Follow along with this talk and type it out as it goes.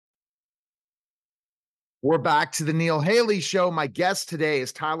We're back to the Neil Haley Show. My guest today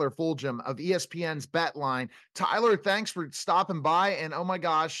is Tyler Fulghum of ESPN's Bet Line. Tyler, thanks for stopping by. And oh my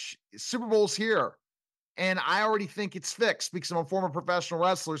gosh, Super Bowl's here. And I already think it's fixed because I'm a former professional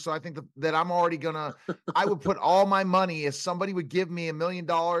wrestler. So I think that I'm already I would put all my money, if somebody would give me $1 million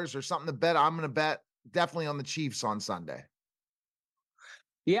or something to bet, I'm going to bet definitely on the Chiefs on Sunday.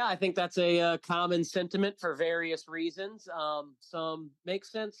 Yeah, I think that's a common sentiment for various reasons. Some make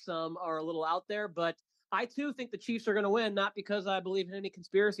sense, some are a little out there, but I too think the Chiefs are going to win, not because I believe in any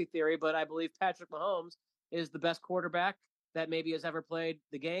conspiracy theory, but I believe Patrick Mahomes is the best quarterback that maybe has ever played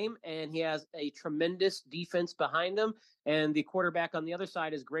the game, and he has a tremendous defense behind him. And the quarterback on the other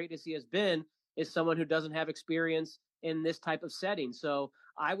side, as great as he has been, is someone who doesn't have experience in this type of setting. So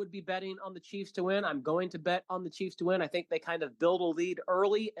I would be betting on the Chiefs to win. I'm going to bet on the Chiefs to win. I think they kind of build a lead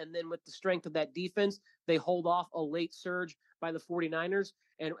early, and then with the strength of that defense, they hold off a late surge by the 49ers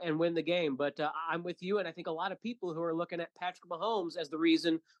and win the game. But I'm with you, and I think a lot of people who are looking at Patrick Mahomes as the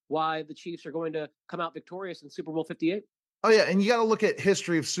reason why the Chiefs are going to come out victorious in Super Bowl 58. Oh yeah, and you got to look at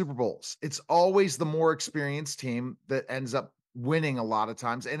history of Super Bowls. It's always the more experienced team that ends up winning a lot of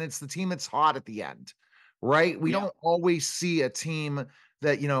times, and it's the team that's hot at the end, right? We Yeah. don't always see a team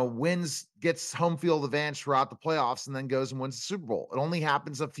that wins, gets home field advantage throughout the playoffs, and then goes and wins the Super Bowl. It only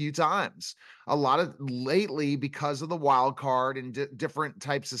happens a few times. A lot of lately, because of the wild card and different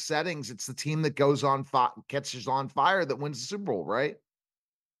types of settings, it's the team that goes on catches on fire that wins the Super Bowl, right?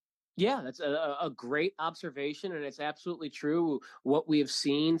 Yeah, that's a great observation, and it's absolutely true. What we have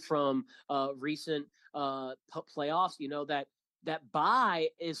seen from recent playoffs, that bye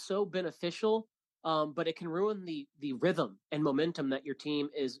is so beneficial, but it can ruin the rhythm and momentum that your team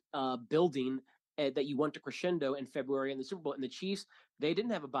is building. That you want to crescendo in February in the Super Bowl. And the Chiefs, they didn't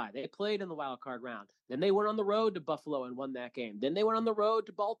have a bye. They played in the wild card round. Then they went on the road to Buffalo and won that game. Then they went on the road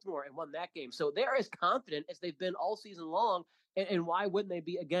to Baltimore and won that game. So they're as confident as they've been all season long. And why wouldn't they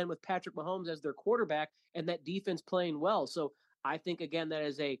be again with Patrick Mahomes as their quarterback and that defense playing well? So I think, again, that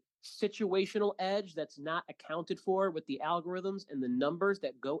is a situational edge that's not accounted for with the algorithms and the numbers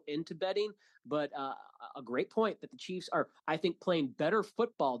that go into betting. But a great point that the Chiefs are, I think, playing better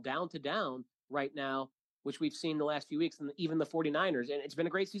football down to down right now, which we've seen the last few weeks, and even the 49ers. And it's been a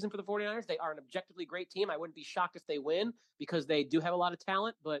great season for the 49ers. They are an objectively great team. I wouldn't be shocked if they win because they do have a lot of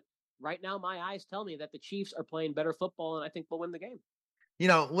talent. But right now, my eyes tell me that the Chiefs are playing better football, and I think they'll win the game.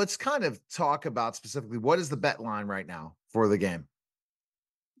 Let's kind of talk about specifically what is the bet line right now for the game.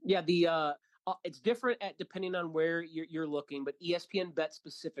 Yeah, the it's different at depending on where you're looking, but ESPN Bet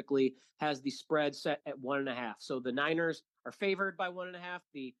specifically has the spread set at 1.5. So the Niners are favored by 1.5.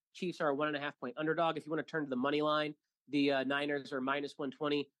 The Chiefs are a 1.5 point underdog. If you want to turn to the money line, the Niners are minus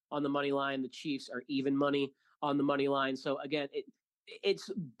 120 on the money line. The Chiefs are even money on the money line. So again,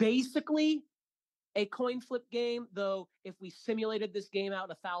 it's basically a coin flip game, though if we simulated this game out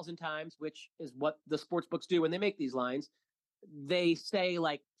 1,000 times, which is what the sports books do when they make these lines, they say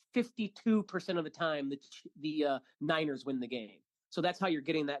like 52% of the time the Niners win the game. So that's how you're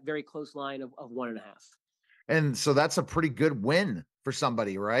getting that very close line of 1.5. And so that's a pretty good win for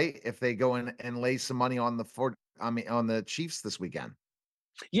somebody, right? If they go in and lay some money on on the Chiefs this weekend.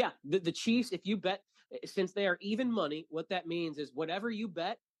 Yeah, the Chiefs, if you bet, since they are even money, what that means is whatever you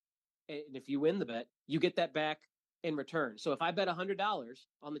bet, and if you win the bet, you get that back in return. So if I bet $100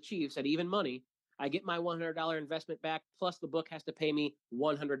 on the Chiefs at even money, I get my $100 investment back, plus the book has to pay me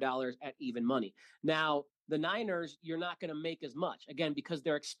 $100 at even money. Now, the Niners, you're not going to make as much. Again, because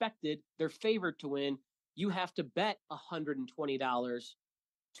they're favored to win. You have to bet $120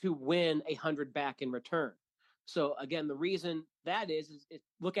 to win 100 back in return. So again, the reason that is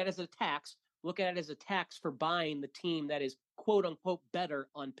look at it as a tax. Look at it as a tax for buying the team that is quote unquote better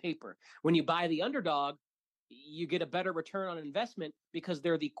on paper. When you buy the underdog, you get a better return on investment because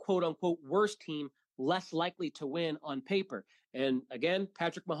they're the quote unquote worst team, less likely to win on paper. And again,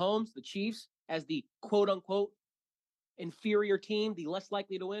 Patrick Mahomes, the Chiefs, as the quote unquote inferior team, the less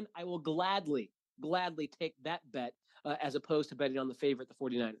likely to win, I will gladly take that bet as opposed to betting on the favorite, the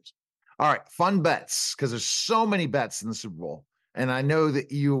 49ers. All right, fun bets, because there's so many bets in the Super Bowl. And I know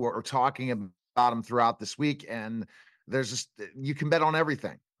that you were talking about them throughout this week, and you can bet on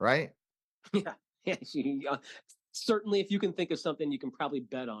everything, right? Yeah. Yeah. Certainly, if you can think of something, you can probably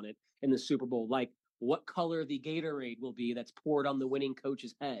bet on it in the Super Bowl, like what color the Gatorade will be that's poured on the winning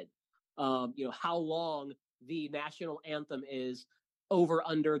coach's head. How long the national anthem is over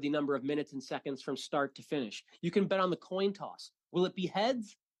under the number of minutes and seconds from start to finish. You can bet on the coin toss. Will it be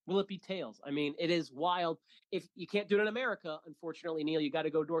heads? Will it be tails? I mean, it is wild. If you can't do it in America, unfortunately, Neil, you got to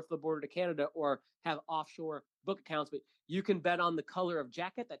go north of the border to Canada or have offshore book accounts. But you can bet on the color of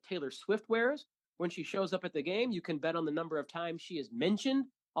jacket that Taylor Swift wears. when she shows up at the game. You can bet on the number of times she is mentioned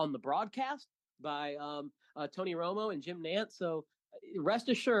on the broadcast by Tony Romo and Jim Nantz. So rest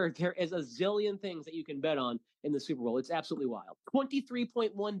assured, there is a zillion things that you can bet on in the Super Bowl. It's absolutely wild.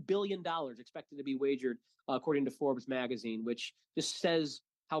 $23.1 billion expected to be wagered, according to Forbes magazine, which just says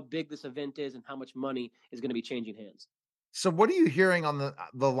how big this event is and how much money is going to be changing hands. So what are you hearing on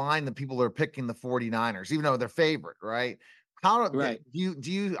the line that people are picking the 49ers, even though they're favorite, right? How Right.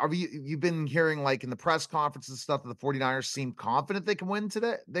 you've been hearing, like, in the press conferences and stuff, that the 49ers seem confident they can win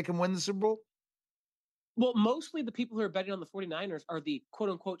today? They can win the Super Bowl? Well, mostly the people who are betting on the 49ers are the quote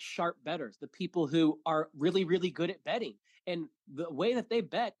unquote sharp bettors, the people who are really, really good at betting. And the way that they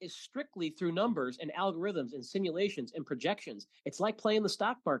bet is strictly through numbers and algorithms and simulations and projections. It's like playing the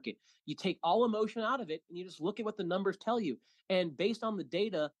stock market. You take all emotion out of it and you just look at what the numbers tell you. And based on the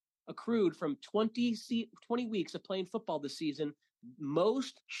data accrued from 20 weeks of playing football this season,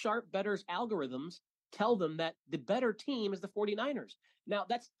 most sharp bettors' algorithms tell them that the better team is the 49ers. Now,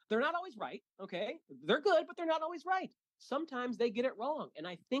 they're not always right, okay? They're good, but they're not always right. Sometimes they get it wrong. And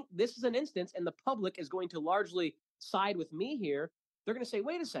I think this is an instance, and the public is going to largely side with me here. They're going to say,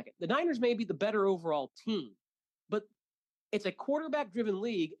 wait a second, the Niners may be the better overall team, but it's a quarterback-driven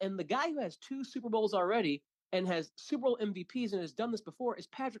league, and the guy who has 2 Super Bowls already and has Super Bowl MVPs and has done this before is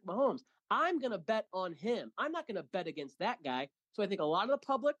Patrick Mahomes. I'm going to bet on him. I'm not going to bet against that guy. So I think a lot of the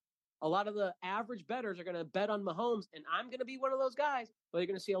public, a lot of the average bettors are going to bet on Mahomes, and I'm going to be one of those guys. But you're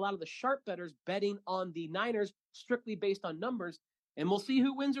going to see a lot of the sharp bettors betting on the Niners strictly based on numbers, and we'll see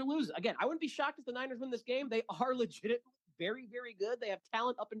who wins or loses. Again, I wouldn't be shocked if the Niners win this game. They are legit very, very good. They have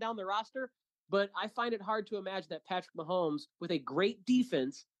talent up and down the roster, but I find it hard to imagine that Patrick Mahomes, with a great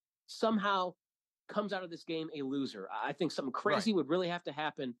defense, somehow comes out of this game a loser. I think something crazy would really have to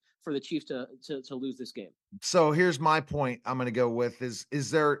happen for the Chiefs to lose this game. So here's my point I'm going to go with is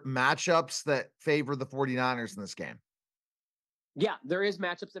there matchups that favor the 49ers in this game? Yeah, there is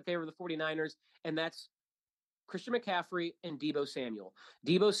matchups that favor the 49ers, and that's Christian McCaffrey and Deebo Samuel.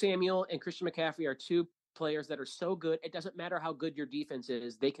 Deebo Samuel and Christian McCaffrey are 2 players that are so good, it doesn't matter how good your defense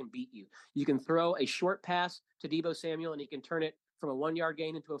is, they can beat you. You can throw a short pass to Deebo Samuel, and he can turn it from a 1-yard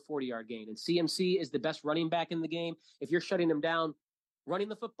gain into a 40-yard gain. And CMC is the best running back in the game. If you're shutting him down running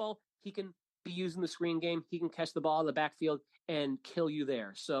the football, he can be using the screen game. He can catch the ball in the backfield and kill you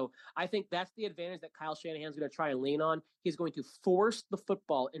there. So I think that's the advantage that Kyle Shanahan's going to try and lean on. He's going to force the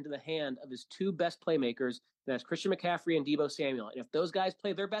football into the hand of his 2 best playmakers. That's Christian McCaffrey and Deebo Samuel. And if those guys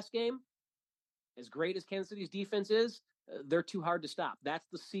play their best game, as great as Kansas City's defense is, they're too hard to stop. That's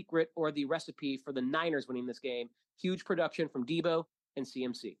the secret or the recipe for the Niners winning this game. Huge production from Deebo and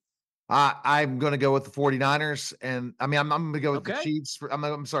CMC. I'm going to go with the 49ers. And I mean, I'm going to go with the Chiefs.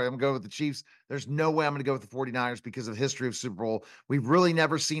 I'm sorry. I'm going to go with the Chiefs. There's no way I'm going to go with the 49ers because of the history of Super Bowl. We've really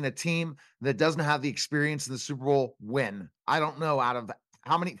never seen a team that doesn't have the experience in the Super Bowl win. I don't know, out of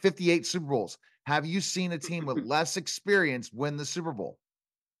how many 58 Super Bowls, have you seen a team with less experience win the Super Bowl?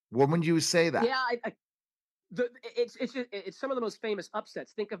 When would you say that? Yeah, it's some of the most famous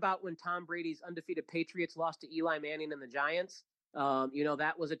upsets. Think about when Tom Brady's undefeated Patriots lost to Eli Manning and the Giants.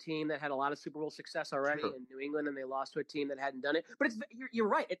 That was a team that had a lot of Super Bowl success already in New England, and they lost to a team that hadn't done it. But you're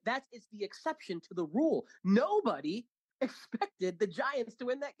right. It's the exception to the rule. Nobody expected the Giants to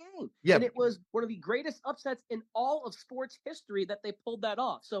win that game. Yeah. And it was one of the greatest upsets in all of sports history that they pulled that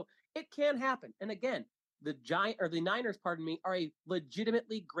off. So it can happen. And again, the Niners, are a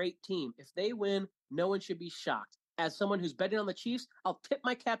legitimately great team. If they win, no one should be shocked. As someone who's betting on the Chiefs, I'll tip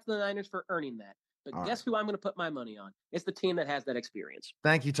my cap to the Niners for earning that. But guess who I'm going to put my money on? It's the team that has that experience.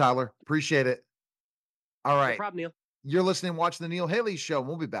 Thank you, Tyler. Appreciate it. All right. No problem, Neil. You're listening and watching the Neil Haley Show.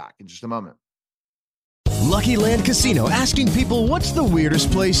 We'll be back in just a moment. Lucky Land Casino, asking people, what's the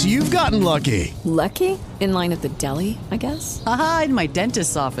weirdest place you've gotten lucky? Lucky? In line at the deli, I guess? Aha, in my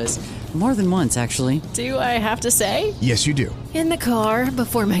dentist's office. More than once, actually. Do I have to say? Yes, you do. In the car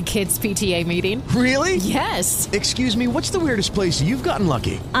before my kids' PTA meeting. Really? Yes. Excuse me, what's the weirdest place you've gotten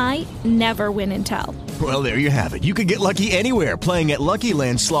lucky? I never win and tell. Well, there you have it. You can get lucky anywhere, playing at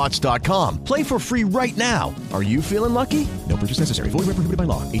LuckyLandSlots.com. Play for free right now. Are you feeling lucky? No purchase necessary. Void where prohibited by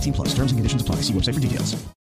law. 18+. Terms and conditions apply. See website for details.